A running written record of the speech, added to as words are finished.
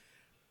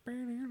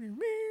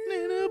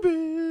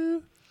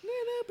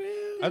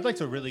I'd like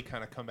to really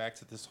kind of come back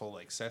to this whole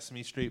like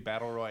Sesame Street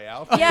Battle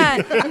Royale. Yeah,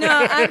 no,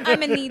 I'm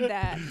gonna need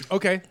that.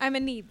 Okay. I'm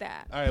gonna need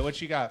that All right,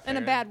 what you got? in a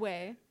Farron? bad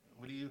way.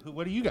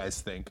 What do you guys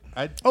think?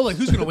 Oh, like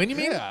who's gonna win? You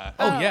mean? Yeah.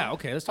 Oh yeah.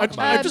 Okay. Let's talk about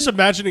I'm it. just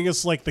imagining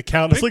it's like the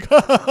count. It's like,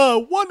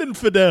 one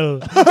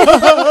infidel, 2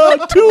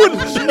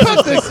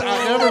 infidel.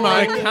 Never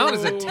mind. Count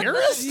as a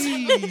terrorist?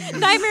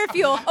 Nightmare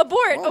fuel.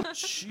 Abort. Oh,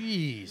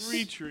 jeez.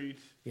 Retreat.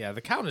 Yeah,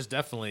 the count is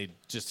definitely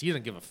just he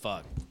doesn't give a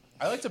fuck.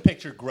 I like to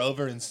picture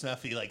Grover and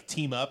Snuffy like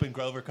team up, and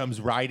Grover comes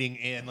riding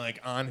in like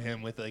on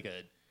him with like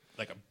a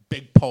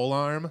big pole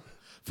arm.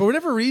 For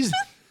whatever reason,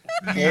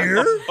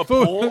 A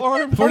pole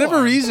arm? for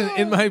whatever reason,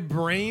 in my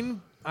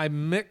brain, I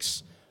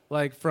mix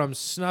like from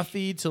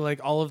Snuffy to like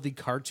all of the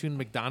cartoon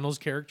McDonald's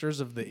characters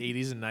of the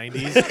 80s and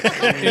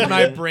 90s in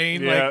my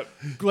brain, Yeah.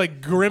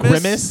 like Grimace.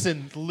 Grimace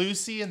and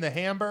Lucy and the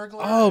Hamburglar.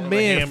 Oh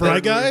man, Fry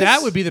Guys?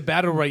 that would be the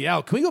battle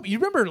royale. Can we go? You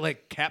remember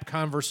like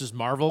Capcom versus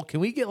Marvel? Can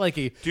we get like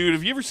a? Dude,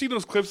 have you ever seen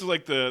those clips of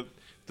like the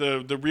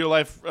real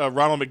life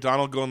Ronald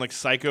McDonald going like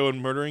psycho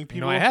and murdering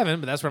people? No, I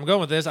haven't, but that's where I'm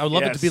going with this. I would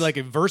love it to be Yes. like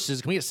a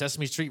versus. Can we get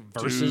Sesame Street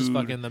versus Dude.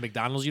 fucking the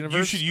McDonald's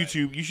universe? You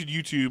should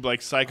YouTube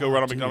like psycho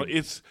Ronald McDonald.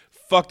 It's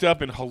fucked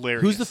up and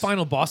hilarious. Who's the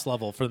final boss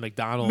level for the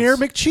McDonald's? Mayor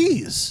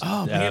McCheese.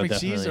 Oh, Yeah, Mayor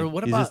definitely. McCheese, or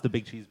what He's about? just the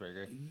big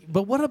cheeseburger?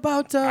 But what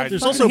about There's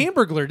there's also- also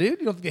Hamburglar, dude?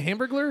 You don't think a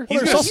Hamburglar?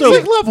 There's He's also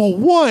like level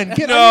 1.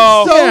 Get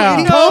No. so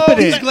Yeah. incompetent.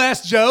 He's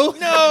Glass Joe.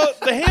 No,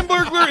 the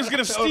Hamburglar is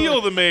gonna steal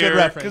the mayor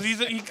reference.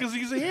 because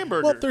he's a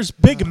hamburger. well, there's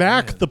Big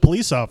Mac, the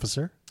police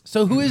officer.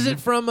 So who is it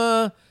from?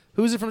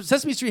 Who is it from?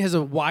 Sesame Street has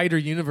a wider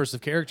universe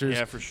of characters.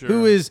 Yeah, for sure.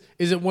 Who is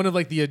it? One of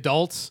like the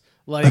adults?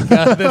 Like It's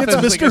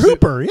Mr. like,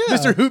 Hooper. Yeah,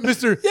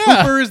 Mr.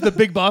 Yeah. Hooper is the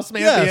big boss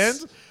man at the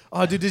Yes. end.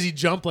 Oh, dude, does he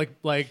jump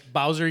like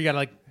Bowser? You gotta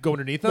like go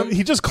underneath him.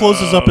 He just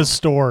closes up his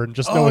store and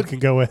just no one can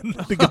go in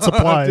to get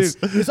supplies.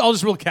 Dude, it's all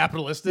just real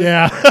capitalistic.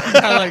 Yeah.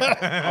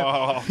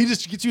 Like, he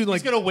just gets you in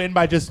like He's gonna win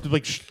by just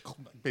like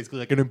basically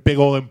like a big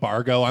old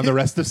embargo on the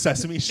rest of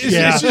Sesame Street.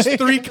 Yeah. It's just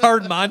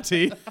 3-card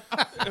Monty. You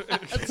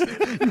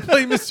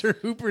play Mr.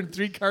 Hooper in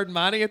 3-card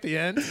Monty at the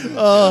end.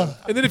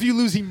 And then if you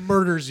lose, he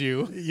murders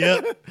you.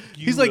 Yep.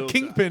 He's like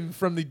Kingpin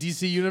from the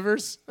DC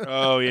universe.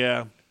 Oh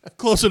yeah.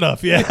 Close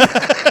enough. Yeah.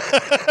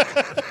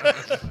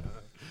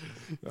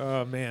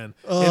 Oh man.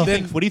 And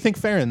then What do you think,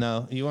 Farron?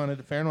 Though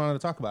Farron wanted to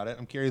talk about it.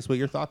 I'm curious what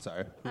your thoughts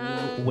are.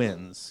 Who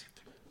wins?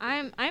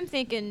 I'm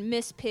thinking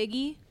Miss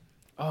Piggy.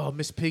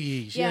 Miss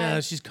Piggy. Yeah. Yeah,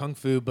 she's kung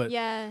fu, but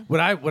Yeah. what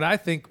I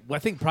think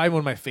probably one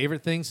of my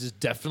favorite things is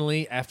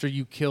definitely after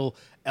you kill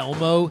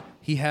Elmo,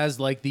 he has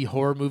like the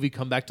horror movie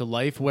come back to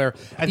life where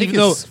I think even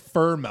though his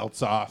fur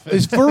melts off.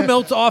 his fur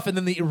melts off, and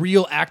then the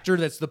real actor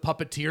that's the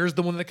puppeteer is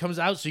the one that comes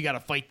out. So you got to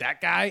fight that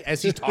guy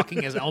as he's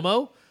talking as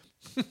Elmo.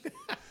 Give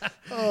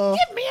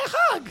me a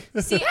hug.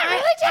 See,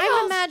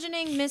 I'm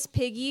imagining Miss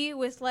Piggy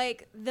with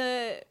like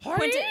the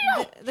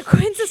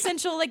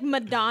quintessential like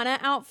Madonna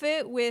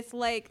outfit with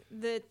like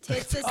the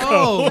tits as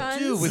Oh, guns.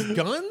 dude, with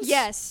guns?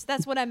 Yes,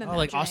 that's what I'm imagining. Oh,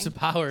 like Austin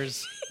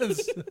Powers.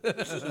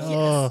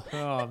 Oh,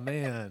 Oh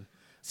man.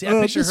 See,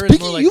 I picture Miss her as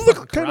Piggy, more like you look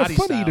fucking kind of karate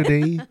funny style.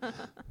 today.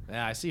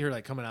 Yeah, I see her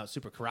like coming out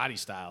super karate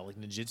style, like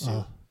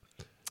ninjutsu.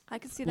 I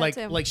could see that like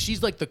too. like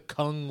she's like the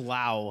Kung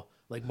Lao,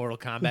 like Mortal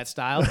Kombat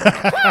style.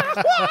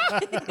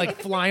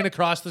 Like flying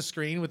across the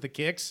screen with the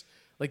kicks,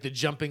 like the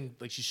jumping,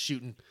 like she's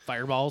shooting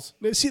fireballs.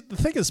 See, the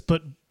thing is,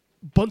 but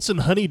Bunsen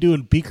Honeydew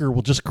and Beaker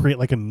will just create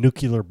like a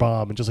nuclear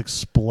bomb and just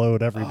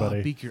explode everybody.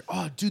 Oh, Beaker.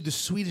 Oh, dude, the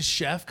Swedish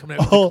chef coming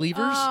out with Oh. the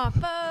cleavers. oh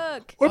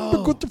fuck!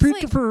 I'm got the It's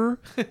feet for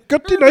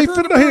got the knife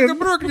in the hand.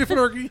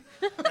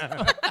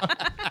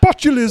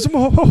 Botulism.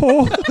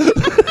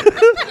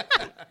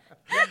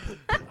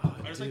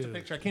 I just like to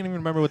picture. I can't even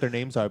remember what their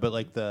names are, but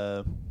like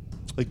the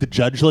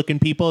judge-looking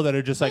people that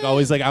are just like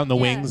always like out in the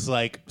Yeah. wings,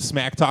 like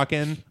smack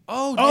talking.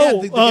 Oh, Oh,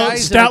 yeah, the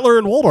guys that Statler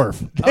and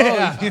Waldorf.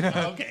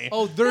 Okay.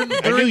 oh, they're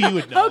I knew you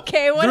would know.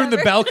 Okay, they're whatever. in the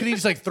balcony,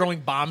 just like throwing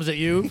bombs at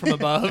you from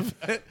above.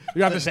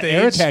 You're on the stage.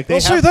 Air attack. They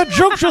I'll say have, that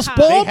joke just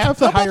bombed. have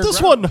the How about higher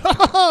this ground.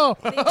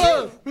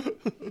 one?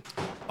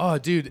 Oh,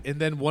 dude! And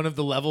then one of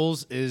the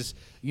levels is,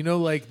 you know,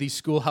 like the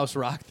Schoolhouse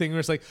Rock thing, where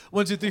it's like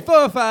 1, 2, 3,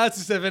 4, 5,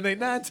 6, 7, 8,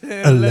 9,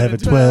 10, 11,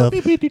 12.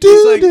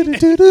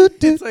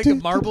 It's like a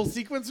marble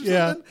sequence or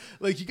Yeah. something.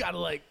 Like you gotta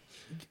like,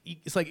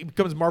 it's like it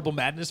becomes marble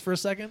madness for a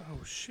second.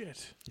 Oh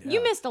shit.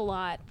 You missed a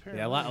lot.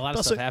 Yeah, a lot of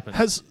Also, stuff happens.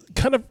 has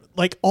kind of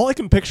like all I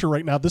can picture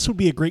right now. This would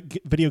be a great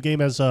video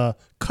game as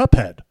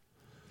Cuphead.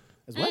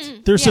 As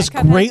what? There's Yeah, this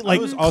Cuphead. great like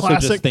I was also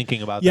classic. just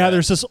thinking about yeah, that.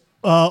 there's this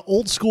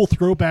old school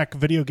throwback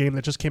video game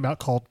that just came out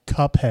called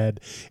Cuphead,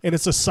 and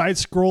it's a side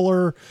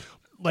scroller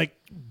like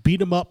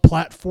beat 'em up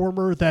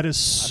platformer that is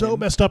so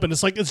messed up, and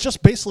it's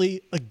just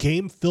basically a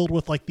game filled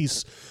with like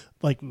these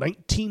like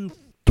 1920s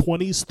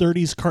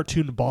 30s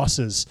cartoon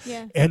bosses,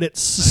 Yeah. and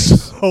it's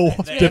so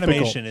The difficult.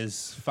 animation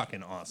is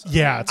fucking awesome.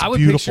 Yeah, it's I would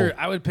beautiful.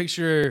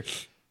 picture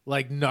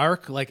like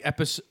Narc, like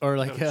episode or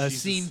like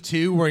Jesus. scene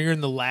 2 where you're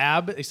in the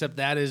lab, except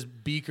that is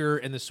Beaker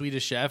and the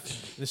Swedish Chef.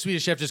 And the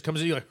Swedish Chef just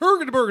comes in, you're like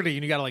burgity,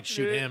 and you gotta like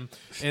shoot him,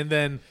 and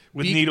then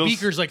With needles.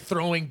 Beaker's like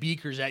throwing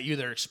beakers at you,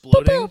 they're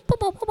exploding.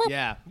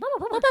 Yeah,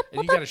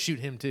 and you gotta shoot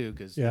him too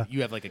because Yeah.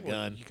 you have like a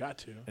gun You got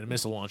to. and a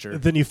missile launcher.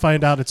 Then you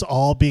find out it's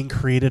all being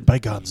created by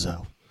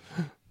Gonzo.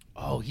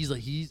 Oh, he's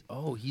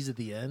at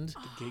the end.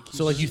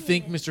 So like you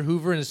think Mr.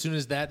 Hoover, and as soon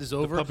as that is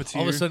over, all of a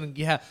puppeteer. sudden,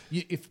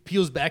 it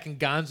peels back, and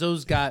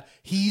Gonzo's got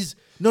He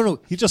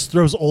just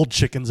throws old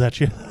chickens at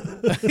you.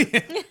 What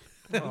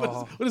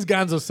does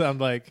Gonzo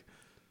sound like?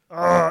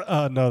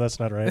 No,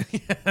 that's not right.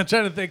 I'm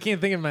trying to think. I can't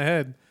think in my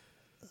head.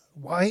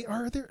 Why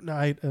are there? No,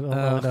 I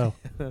don't know.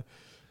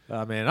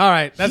 Oh man! All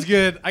right, that's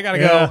good. I gotta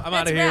Yeah. go. I'm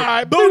out of That's here.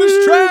 right.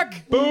 Bonus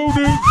track.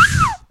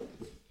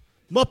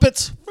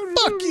 Muppets,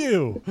 fuck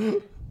you.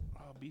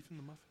 Beef in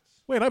the muffins.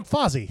 Wait, I'm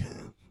Fozzie.